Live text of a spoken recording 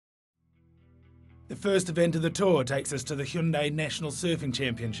The first event of the tour takes us to the Hyundai National Surfing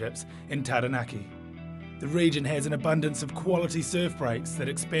Championships in Taranaki. The region has an abundance of quality surf breaks that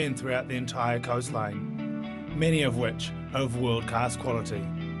expand throughout the entire coastline, many of which are of world-class quality.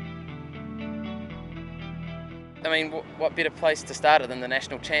 I mean, what better place to start it than the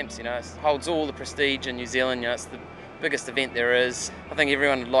national champs? You know, it holds all the prestige in New Zealand. You know, it's the biggest event there is. I think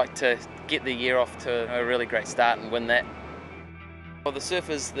everyone would like to get the year off to a really great start and win that. Well, the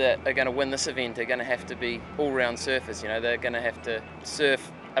surfers that are going to win this event are going to have to be all-round surfers. You know, they're going to have to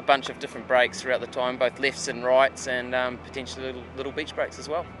surf a bunch of different breaks throughout the time, both lefts and rights, and potentially little beach breaks as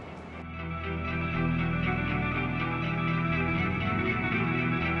well.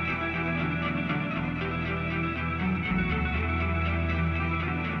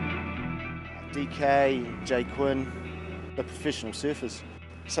 DK, Quinn, they're professional surfers.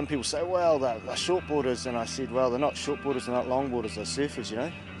 Some people say, well, they're shortboarders, and I said, well, they're not shortboarders, they're not longboarders, they're surfers, you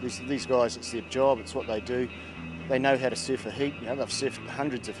know. These guys, it's their job, it's what they do. They know how to surf a heat, you know, they've surfed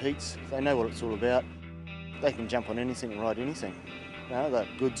hundreds of heats, they know what it's all about. They can jump on anything and ride anything. You know, they're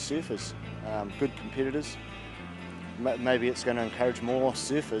good surfers, good competitors. Maybe it's going to encourage more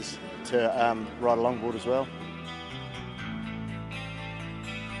surfers to ride a longboard as well.